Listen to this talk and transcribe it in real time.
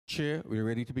Chair, we're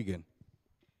ready to begin.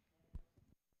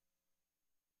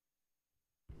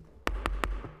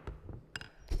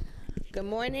 Good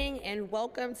morning and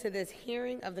welcome to this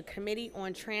hearing of the Committee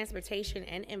on Transportation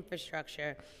and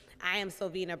Infrastructure. I am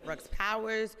Sylvina Brooks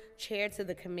Powers, Chair to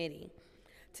the committee.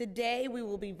 Today we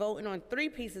will be voting on 3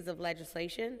 pieces of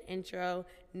legislation. Intro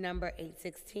number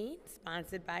 816,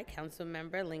 sponsored by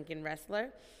Councilmember Lincoln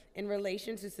Ressler, in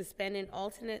relation to suspending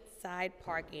alternate side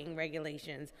parking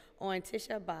regulations on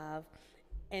Tisha B'Av,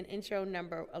 and intro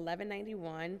number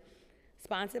 1191,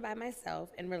 sponsored by myself,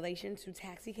 in relation to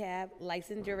taxicab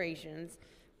license durations,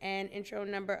 and intro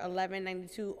number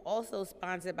 1192, also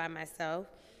sponsored by myself,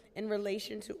 in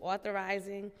relation to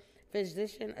authorizing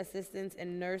physician assistants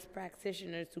and nurse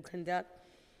practitioners to conduct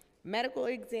medical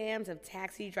exams of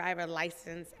taxi driver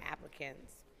license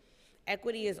applicants.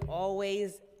 Equity is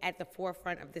always at the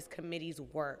forefront of this committee's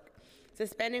work.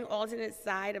 Suspending alternate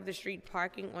side of the street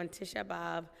parking on Tisha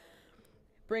B'Av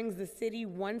brings the city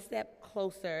one step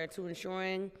closer to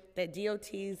ensuring that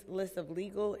DOT's list of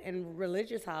legal and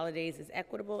religious holidays is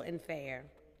equitable and fair.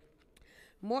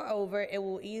 Moreover, it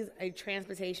will ease a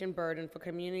transportation burden for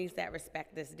communities that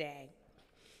respect this day.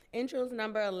 Intros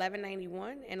number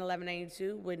 1191 and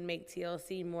 1192 would make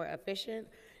TLC more efficient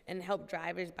and help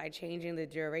drivers by changing the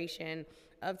duration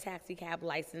of taxicab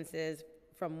licenses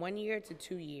from 1 year to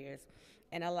 2 years,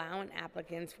 and allowing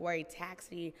applicants for a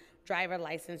taxi driver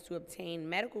license to obtain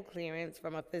medical clearance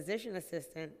from a physician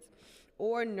assistant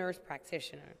or nurse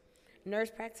practitioner. Nurse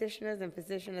practitioners and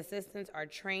physician assistants are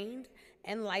trained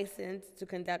and licensed to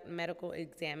conduct medical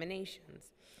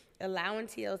examinations. Allowing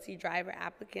TLC driver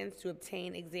applicants to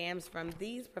obtain exams from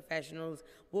these professionals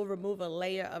will remove a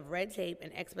layer of red tape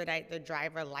and expedite the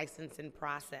driver licensing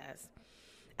process.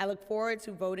 I look forward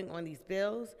to voting on these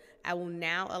bills. I will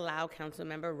now allow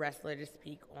Councilmember Ressler to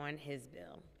speak on his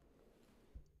bill.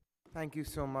 Thank you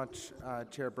so much,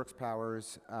 Chair Brooks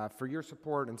Powers, for your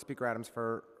support, and Speaker Adams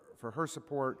for her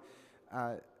support.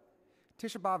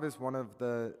 Tisha B'Av is one of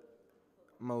the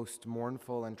most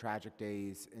mournful and tragic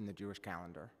days in the Jewish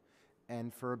calendar.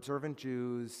 And for observant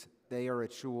Jews, they are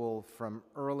at shul from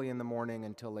early in the morning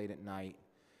until late at night.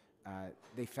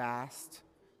 They fast.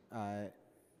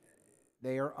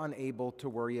 They are unable to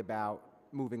worry about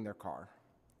moving their car.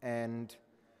 And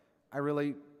I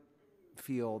really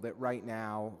feel that right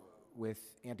now, with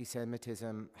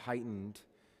anti-Semitism heightened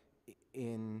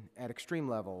at extreme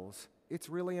levels, it's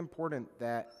really important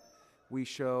that we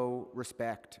show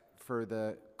respect for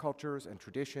the cultures and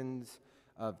traditions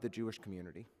of the Jewish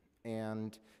community.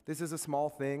 And this is a small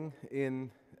thing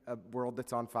in a world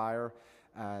that's on fire,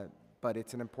 but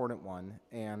it's an important one.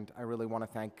 And I really want to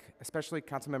thank especially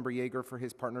Councilmember Yeager for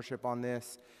his partnership on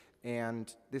this.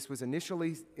 And this was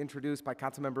initially introduced by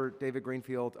Councilmember David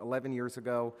Greenfield 11 years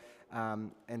ago.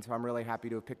 And so I'm really happy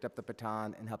to have picked up the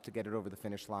baton and helped to get it over the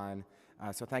finish line.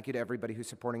 So thank you to everybody who's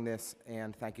supporting this,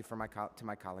 and thank you to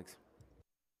my colleagues.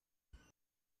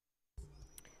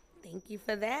 Thank you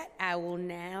for that. I will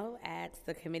now ask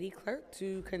the committee clerk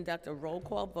to conduct a roll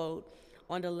call vote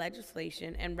on the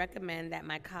legislation and recommend that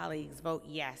my colleagues vote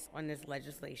yes on this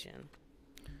legislation.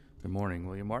 Good morning.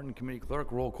 William Martin, Committee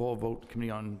Clerk. Roll call vote,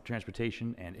 Committee on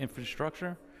Transportation and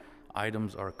Infrastructure.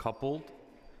 Items are coupled.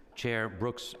 Chair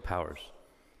Brooks Powers.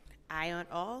 Aye on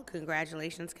all.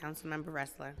 Congratulations, Councilmember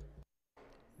Ressler.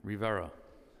 Rivera.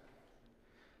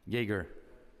 Yeager.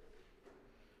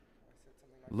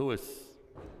 Lewis.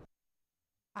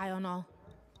 Aye on all.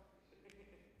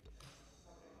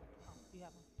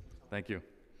 Thank you.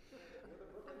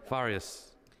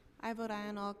 Farias. I vote aye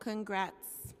on all.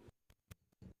 Congrats.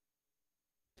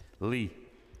 Lee.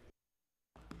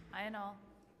 Aye on all.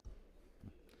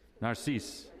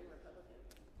 Narcisse.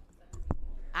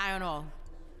 Aye on all.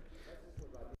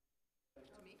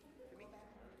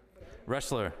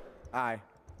 Ressler. Aye.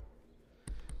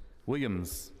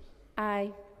 Williams.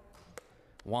 Aye.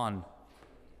 Juan.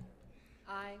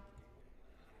 Aye.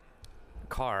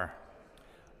 Carr.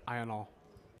 Aye on all.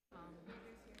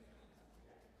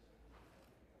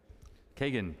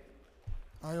 Kagan.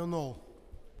 Aye on all.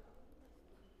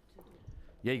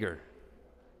 Yeager.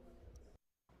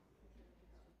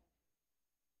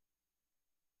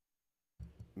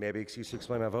 May I be excused to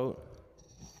explain my vote?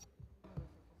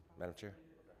 Madam Chair?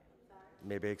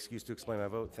 May I be excused to explain my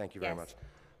vote? Thank you very much.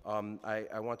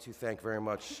 I want to thank very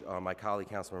much my colleague,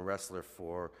 Councilman Ressler,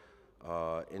 for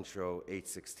Intro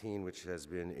 816, which has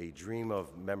been a dream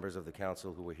of members of the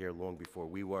council who were here long before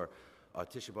we were.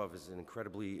 Tisha B'Av is an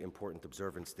incredibly important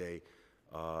observance day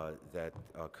that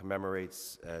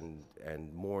commemorates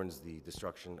and mourns the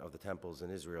destruction of the temples in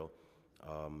Israel,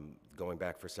 going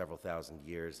back for several thousand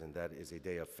years. And that is a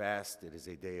day of fast, it is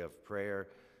a day of prayer,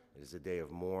 It is a day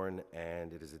of mourn,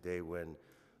 and it is a day when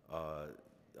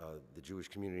the Jewish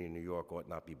community in New York ought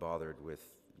not be bothered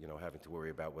with, having to worry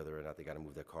about whether or not they got to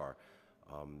move their car.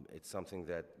 It's something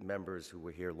that members who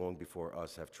were here long before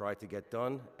us have tried to get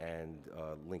done, and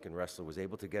Lincoln Restler was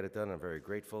able to get it done. I'm very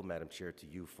grateful, Madam Chair, to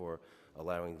you for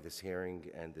allowing this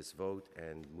hearing and this vote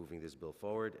and moving this bill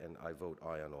forward, and I vote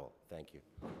aye on all. Thank you.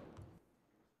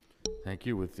 Thank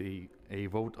you. With a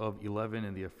vote of 11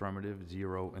 in the affirmative,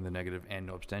 0 in the negative, and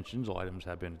no abstentions, all items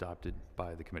have been adopted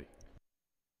by the committee.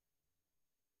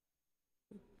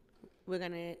 We're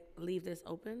going to leave this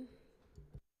open.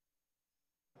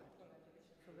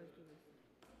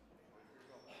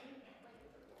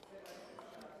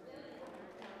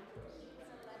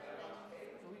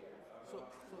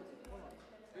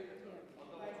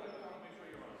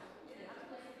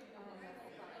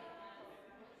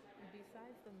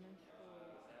 Besides the menstrual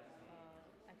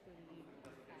equity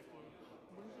package,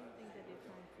 when do you think that they're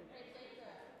trying to?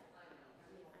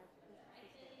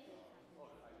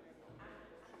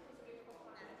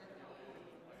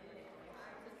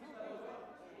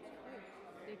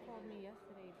 They called me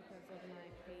yesterday because of my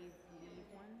paid leave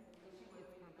one.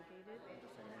 It's complicated.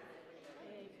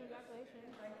 Hey,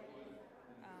 congratulations.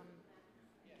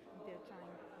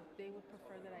 They would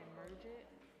prefer that I merge it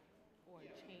or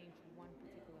change one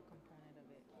particular component of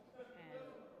it. And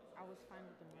I was fine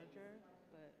with the merger,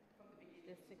 but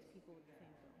there's 6 people with the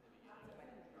same thing.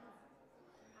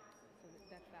 So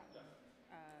that's that one.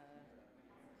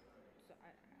 So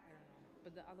I don't know.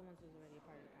 But the other ones is already a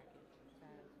part of the package. So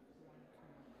I have 1, 2.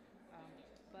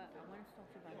 But I wanted to talk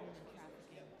to you about human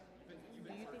trafficking.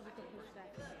 Do you think we could push that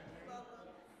to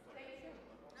January?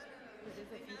 Because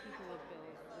there's a few people with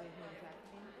bills with human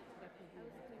trafficking that could use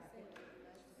the package.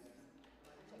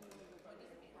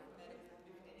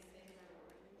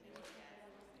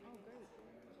 Oh, great.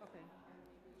 Okay.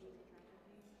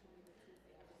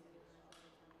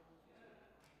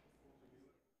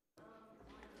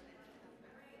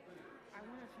 I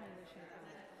want to transition out.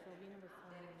 Sylvina was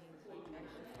telling me like I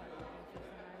should start looking for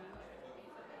somebody.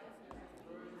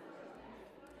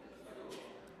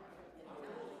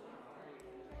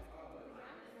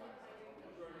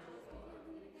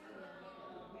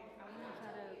 I want to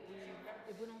try to leave.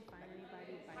 If we don't find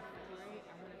anybody by February,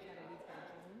 I want to try to leave by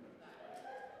June.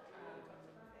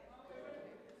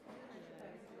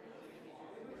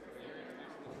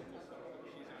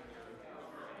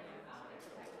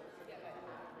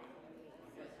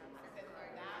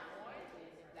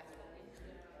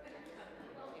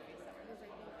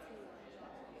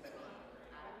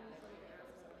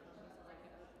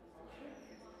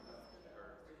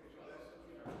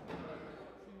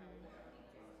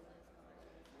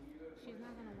 She's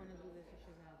not going to want to do this if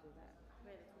she's going to do that.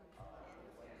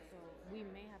 So we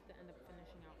may have to end up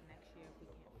finishing out next year if we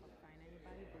can't find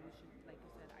anybody, but we should, like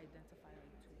you said, identify like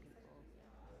 2 people.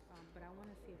 But I want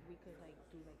to see if we could like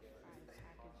do like 5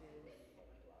 packages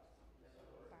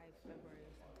by February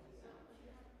or something like that.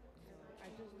 So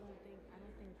I don't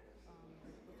think,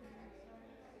 what's her name?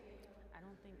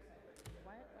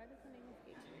 Why does the name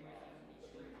escape me?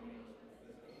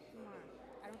 Tamar.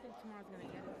 I don't think Tamar's going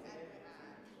to get it.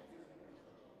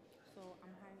 So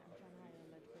I'm trying to hire a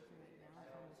lead person right now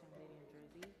from this young lady in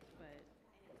Jersey, but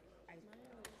I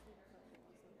really?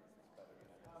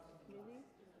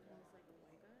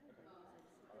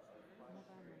 Oh my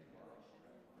God, no.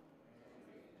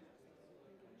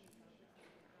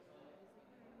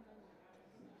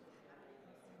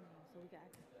 So we got.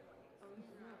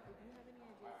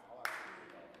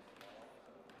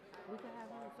 We could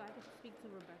have her, so I could speak to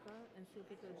Rebecca and see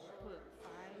if we could put 5.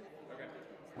 Okay.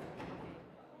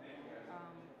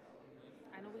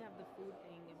 I know we have the food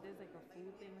thing. If there's like a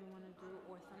food thing we want to do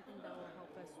or something that will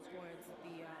help us towards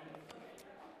the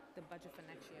budget for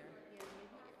next year. Yeah,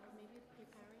 maybe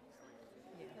preparing.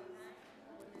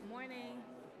 Yeah. Morning.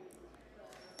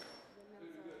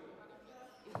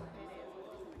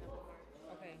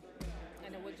 Okay.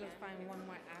 And then we'll just find one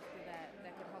more after that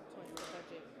could help towards the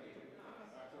budget.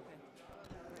 Okay.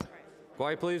 Right.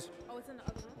 Quiet, please. Oh, it's in the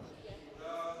other room?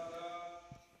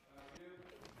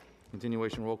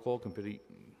 Continuation roll call,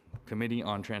 Committee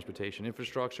on Transportation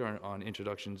Infrastructure on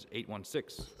Introductions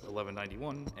 816,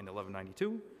 1191, and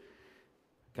 1192.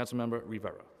 Councilmember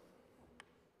Rivera.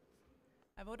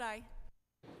 I vote aye.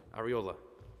 Ariola.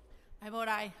 I vote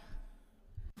aye.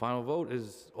 Final vote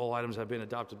is all items have been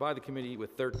adopted by the committee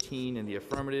with 13 in the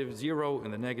affirmative, 0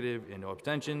 in the negative, and no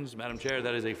abstentions. Madam Chair,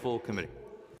 that is a full committee.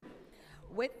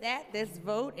 With that, this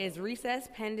vote is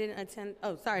recessed pending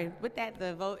with that,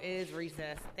 the vote is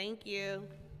recessed. Thank you.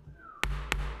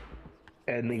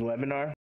 Ending webinar.